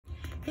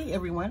Hey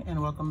everyone,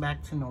 and welcome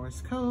back to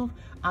Noras Cove.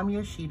 I'm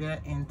Yoshida,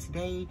 and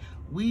today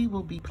we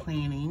will be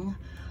planning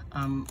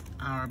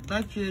our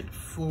budget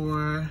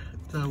for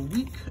the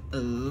week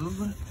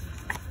of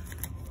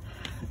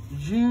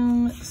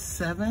June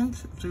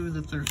 7th through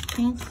the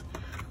 13th.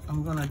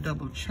 I'm gonna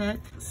double check.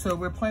 So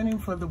we're planning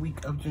for the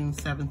week of June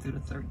 7th through the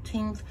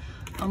 13th.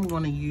 I'm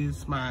gonna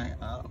use my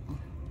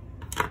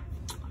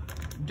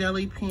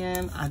deli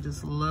pen. I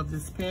just love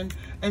this pen.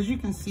 As you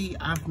can see,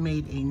 I've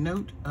made a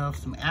note of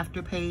some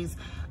afterpays.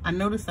 I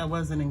noticed I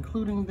wasn't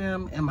including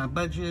them in my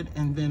budget,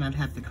 and then I'd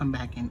have to come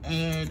back and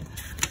add.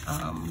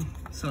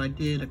 So I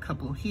did a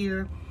couple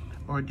here,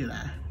 or did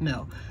I?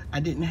 No, I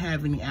didn't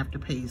have any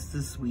afterpays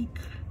this week.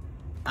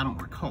 I don't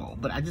recall,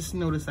 but I just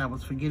noticed I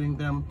was forgetting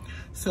them.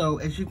 So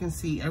as you can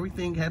see,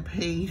 everything got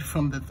paid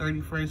from the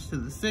 31st to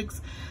the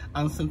 6th.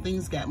 Some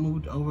things got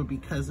moved over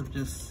because of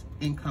just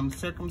income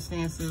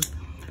circumstances.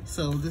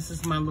 So this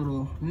is my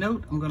little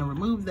note. I'm gonna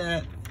remove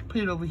that,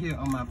 put it over here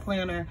on my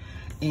planner,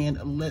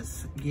 and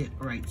let's get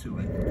right to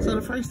it. So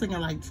the first thing I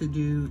like to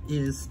do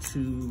is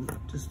to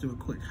just do a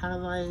quick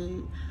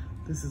highlight.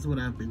 This is what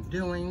I've been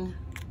doing.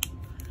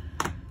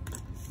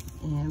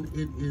 And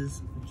it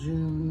is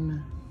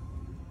June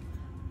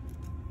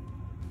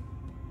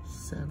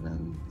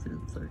 7th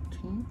through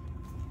 13th.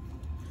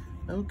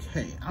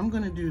 Okay, I'm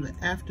gonna do the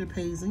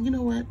afterpays. And you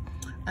know what?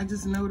 I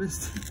just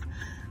noticed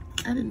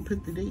I didn't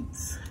put the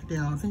dates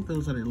down. I think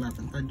those are the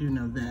 11th. I do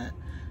know that.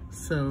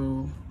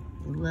 So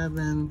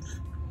 11th,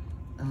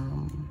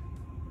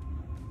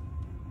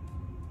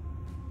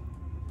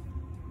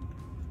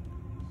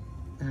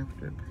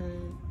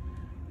 afterpay.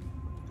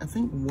 I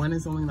think one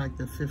is only like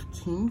the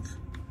 15th,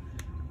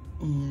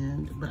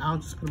 but I'll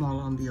just put them all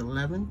on the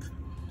 11th,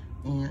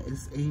 and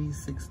it's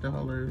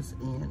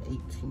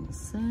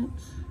 $86.18.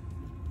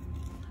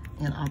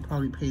 And I'll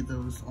probably pay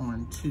those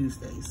on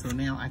Tuesday. So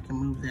now I can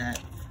move that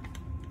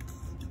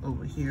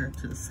over here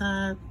to the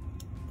side.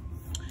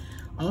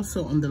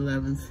 Also on the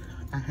 11th,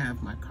 I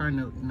have my car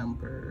note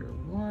number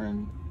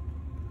 1,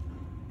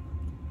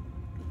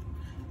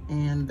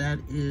 and that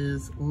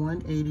is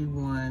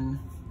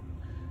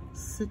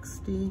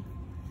 $181.60.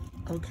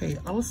 Okay,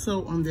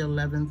 also on the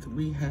 11th,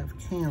 we have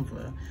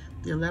Canva.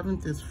 The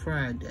 11th is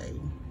Friday.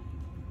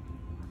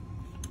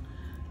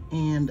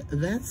 And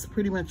that's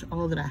pretty much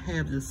all that I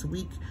have this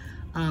week.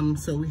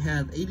 So we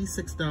have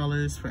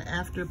 $86 for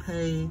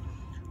Afterpay.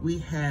 We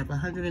have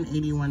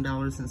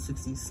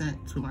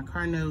 $181.60 to my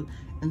car note.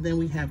 And then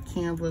we have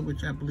Canva,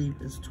 which I believe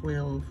is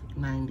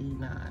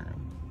 $12.99.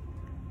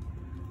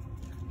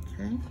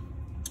 Okay.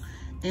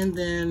 And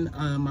then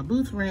my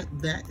booth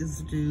rent, that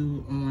is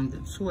due on the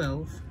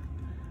 12th,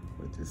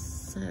 which is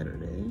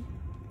Saturday.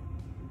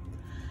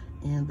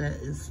 And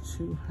that is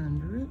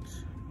 $200.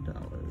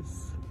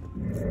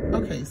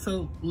 Okay,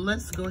 so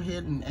let's go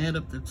ahead and add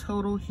up the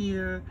total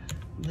here.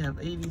 We have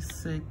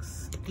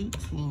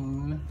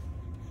 $86.18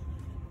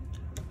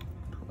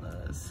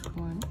 plus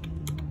 $181.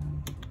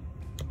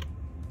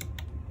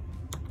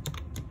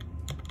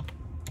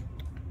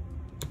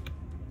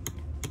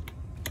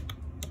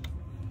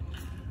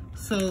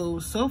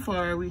 So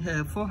far we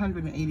have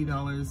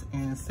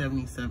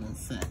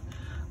 $480.77.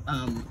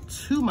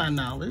 To my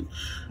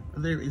knowledge,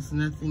 there is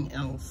nothing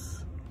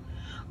else.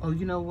 Oh,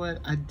 you know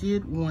what? I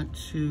did want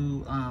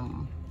to,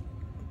 I'm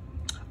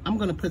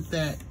gonna put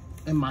that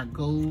in my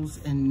goals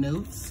and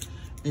notes,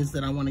 is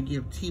that I wanna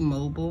give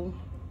T-Mobile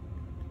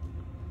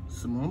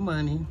some more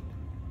money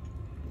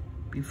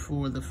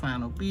before the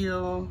final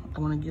bill.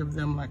 I wanna give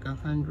them like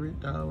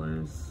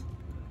 $100,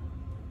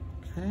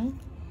 okay?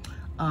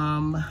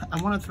 I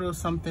wanna throw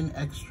something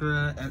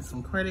extra at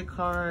some credit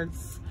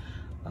cards.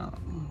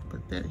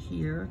 Put that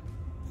here.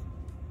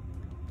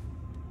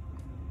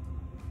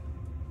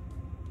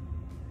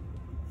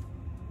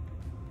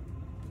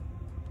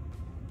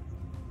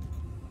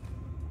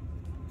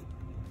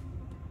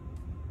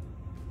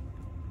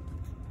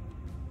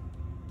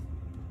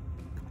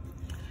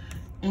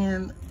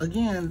 And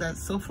again,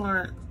 that's so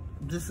far,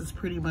 this is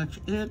pretty much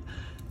it.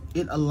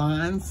 It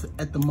aligns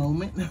at the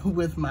moment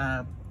with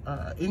my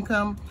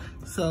income,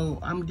 so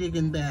I'm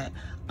digging that.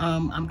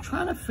 I'm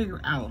trying to figure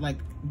out, like,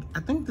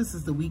 I think this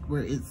is the week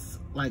where it's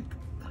like,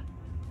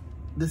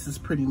 this is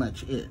pretty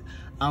much it.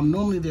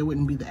 Normally there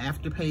wouldn't be the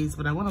afterpays,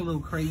 but I went a little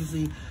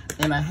crazy,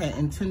 and I had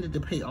intended to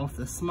pay off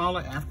the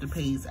smaller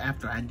afterpays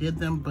after I did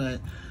them,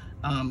 but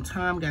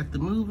time got the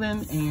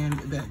moving, and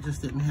that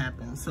just didn't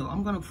happen. So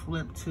I'm gonna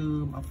flip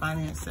to my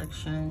finance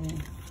section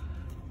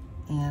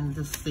and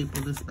just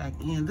staple this back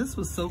in. This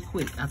was so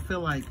quick. I feel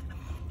like,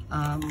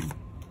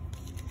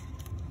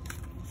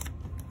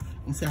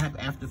 and so I have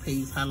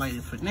afterpays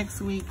highlighted for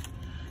next week.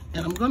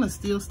 And I'm gonna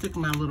still stick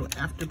my little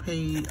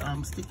afterpay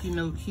sticky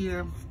note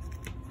here.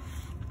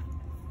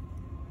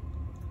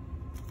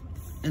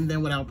 And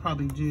then what I'll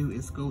probably do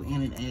is go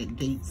in and add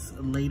dates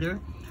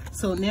later.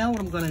 So now what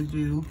I'm gonna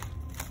do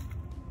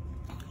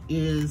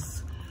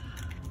is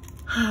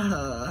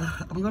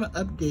I'm gonna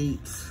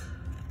update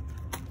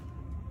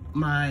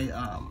my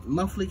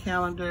monthly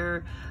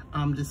calendar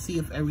to see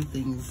if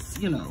everything's,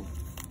 you know,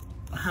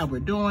 how we're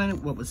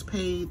doing, what was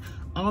paid.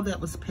 All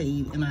that was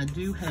paid, and I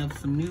do have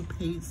some new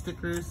paid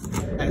stickers.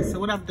 And so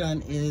what I've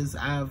done is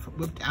I've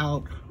whipped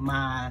out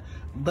my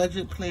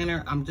budget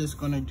planner. I'm just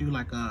going to do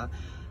like a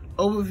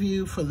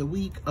overview for the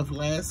week of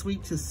last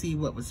week to see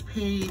what was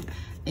paid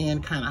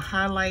and kind of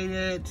highlight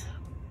it.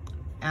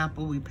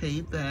 Apple, we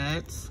paid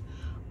that.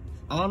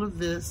 All of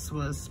this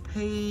was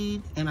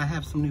paid, and I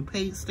have some new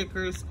paid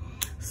stickers.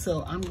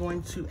 So I'm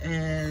going to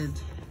add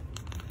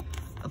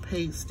a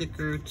paid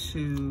sticker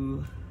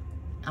to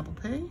Apple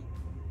Pay.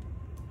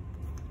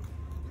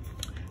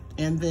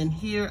 And then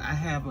here I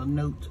have a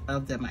note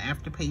of that my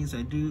afterpays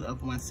are due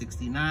of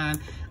 $169.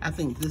 I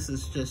think this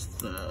is just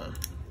the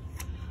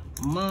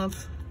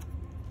month.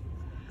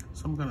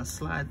 So I'm gonna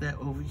slide that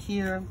over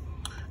here.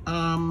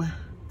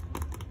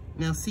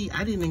 Now see,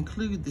 I didn't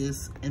include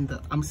this in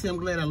the, I'm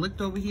glad I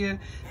looked over here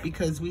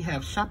because we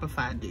have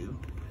Shopify due.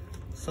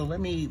 So let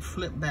me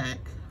flip back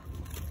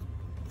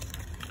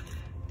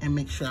and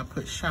make sure I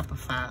put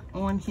Shopify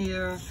on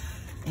here,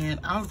 and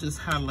I'll just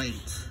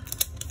highlight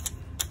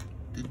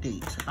the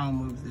date. I'll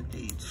move the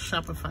date.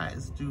 Shopify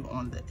is due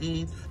on the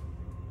 8th.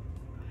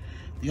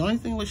 The only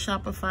thing with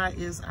Shopify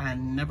is I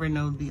never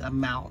know the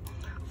amount.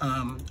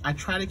 I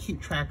try to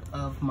keep track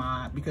of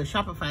because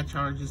Shopify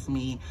charges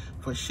me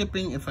for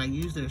shipping. If I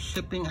use their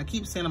shipping, I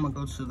keep saying I'm gonna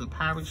go to the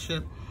pirate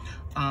ship,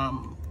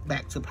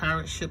 back to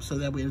pirate ship, so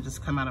that way it'll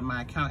just come out of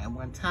my account at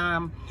one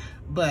time.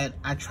 But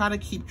I try to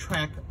keep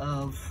track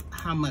of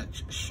how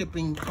much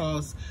shipping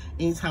costs.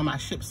 Anytime I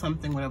ship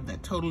something, whatever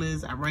that total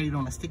is, I write it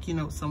on a sticky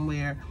note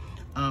somewhere.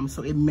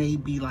 So it may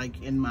be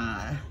like in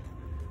my,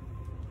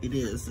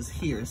 it's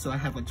here. So I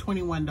have a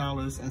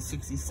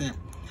 $21.60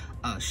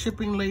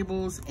 shipping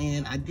labels,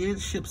 and I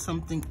did ship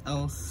something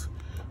else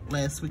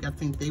last week. I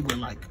think they were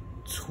like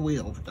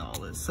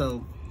 $12.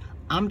 So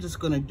I'm just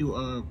gonna do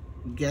a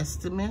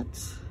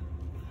guesstimate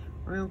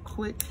real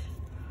quick,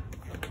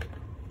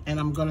 and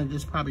I'm gonna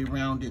just probably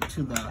round it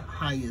to the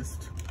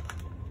highest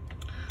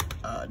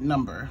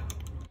number.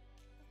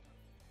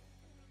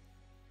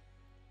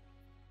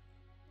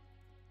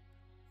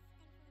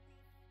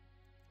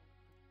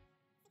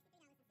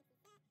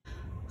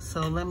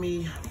 So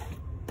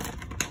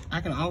I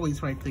can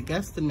always write the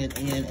guesstimate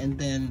in, and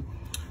then,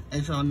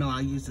 as y'all know, I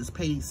use this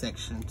paid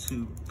section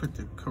to put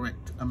the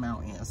correct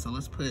amount in. So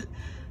let's put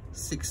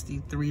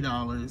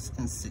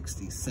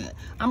 $63.60.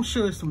 I'm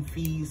sure some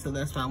fees, so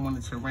that's why I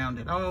wanted to round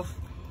it off.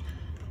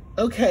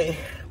 Okay,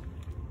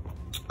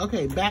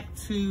 back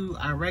to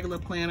our regular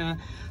planner,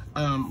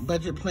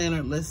 budget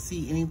planner. Let's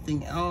see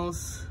anything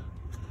else.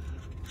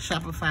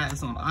 Shopify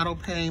is on auto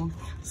pay.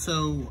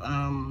 So,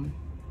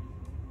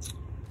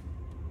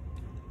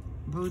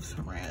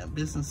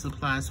 business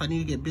supplies. So I need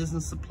to get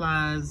business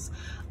supplies.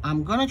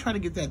 I'm gonna try to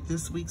get that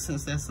this week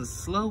since that's a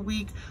slow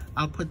week.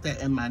 I'll put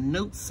that in my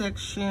notes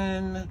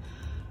section.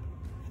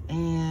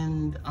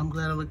 And I'm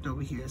glad I looked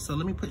over here. So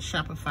let me put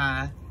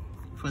Shopify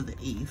for the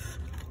 8th.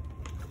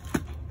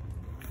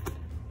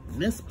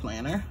 This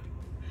planner.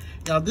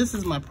 Y'all, this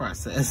is my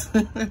process.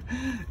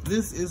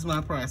 This is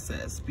my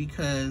process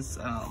because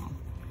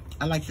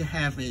I like to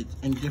have it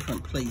in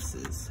different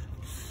places.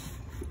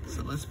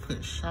 So let's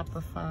put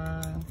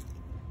Shopify.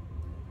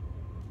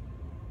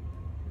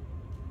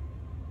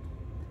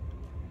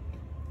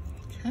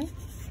 Okay,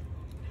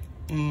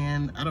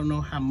 and I don't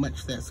know how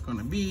much that's going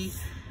to be.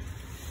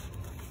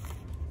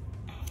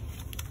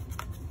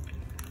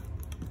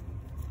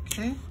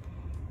 Okay,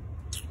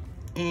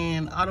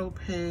 and auto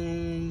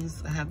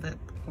pays, I have that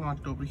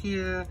marked over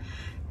here.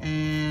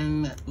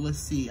 And let's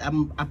see,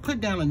 I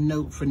put down a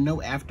note for no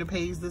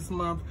afterpays this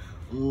month.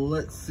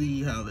 Let's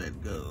see how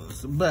that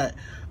goes. But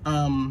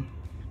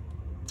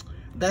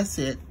that's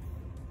it.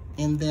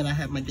 And then I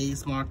have my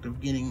days marked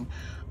of getting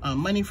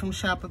money from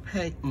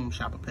Shopify.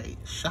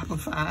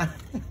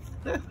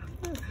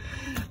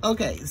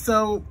 Okay,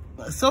 so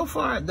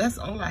far that's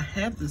all I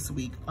have this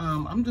week.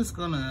 I'm just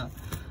gonna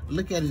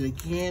look at it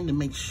again to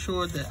make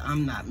sure that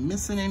I'm not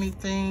missing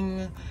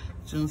anything.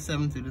 June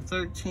 7th through the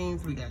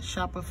 13th, we got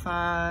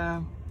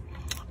Shopify.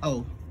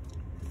 Oh,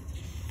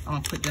 I'm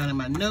gonna put down in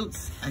my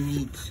notes, I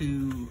need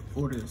to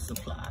order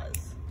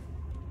supplies.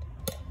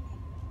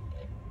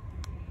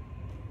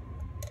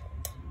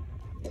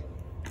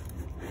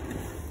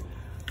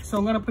 So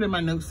I'm gonna put in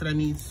my notes that I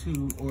need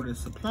to order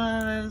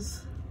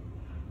supplies.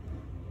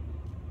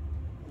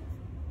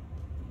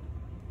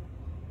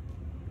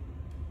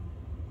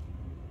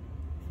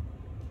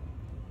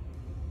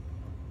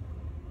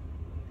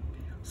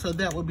 So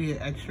that will be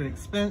an extra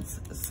expense.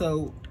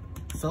 So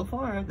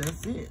far,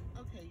 that's it.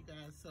 Okay, you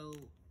guys, so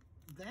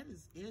that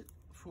is it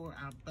for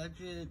our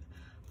budget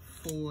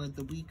for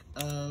the week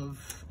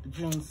of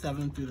June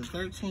 7th through the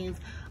 13th.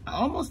 I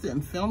almost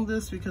didn't film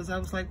this because I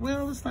was like,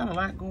 well, there's not a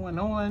lot going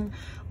on,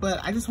 but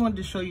I just wanted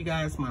to show you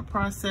guys my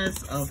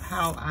process of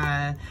how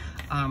I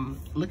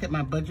look at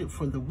my budget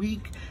for the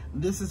week.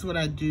 This is what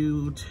I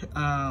do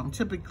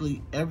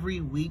typically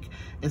every week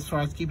as far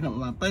as keeping up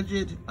with my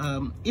budget.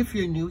 If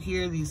you're new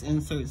here, these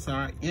inserts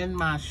are in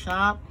my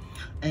shop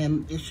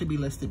and it should be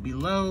listed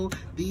below.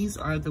 These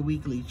are the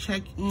weekly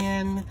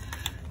check-in.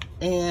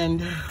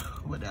 And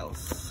what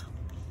else?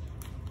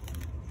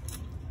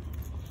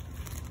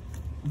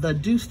 The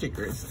due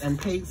stickers and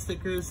paid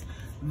stickers,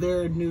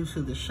 they're new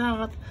to the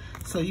shop,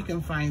 so you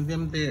can find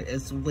them there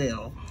as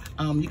well.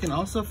 You can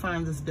also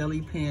find this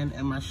deli pen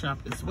in my shop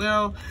as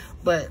well.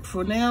 But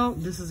for now,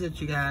 this is it,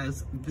 you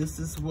guys. This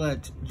is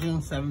what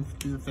June 7th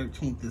through the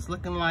 13th is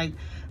looking like.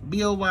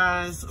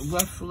 Bill-wise,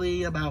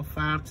 roughly about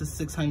 $500 to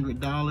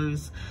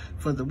 $600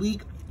 for the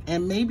week,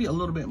 and maybe a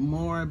little bit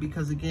more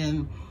because,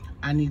 again,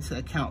 I need to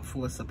account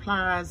for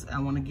supplies. I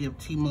want to give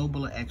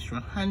T-Mobile an extra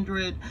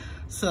 $100.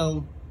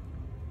 So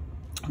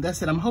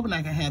that's it. I'm hoping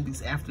I can have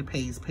these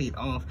afterpays paid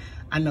off.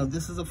 I know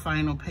this is a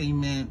final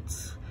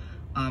payment.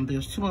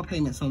 There's 2 more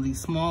payments on these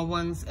small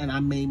ones, and I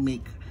may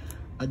make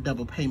a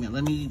double payment.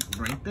 Let me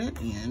write that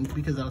in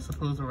because I was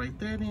supposed to write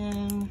that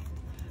in.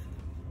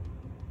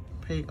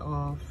 Pay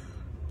off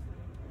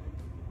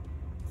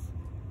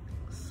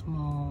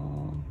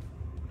small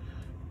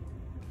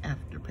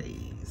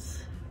afterpays.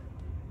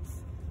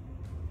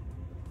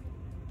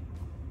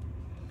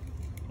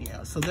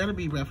 Yeah, so that'll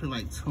be roughly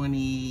like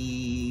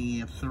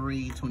 $23,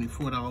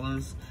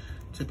 $24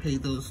 to pay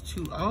those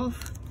 2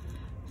 off.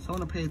 So I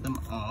want to pay them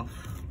off.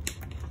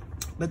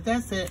 But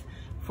that's it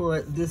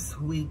for this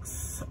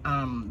week's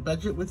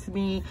budget with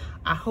me.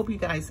 I hope you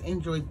guys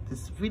enjoyed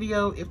this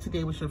video. If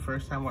today was your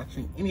first time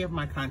watching any of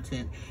my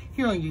content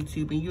here on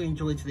YouTube and you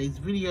enjoyed today's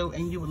video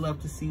and you would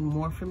love to see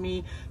more from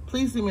me,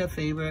 please do me a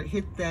favor,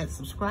 hit that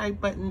subscribe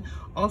button.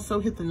 Also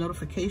hit the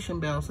notification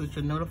bell so that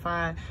you're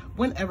notified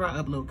whenever I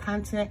upload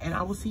content, and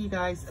I will see you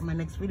guys in my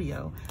next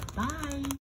video. Bye.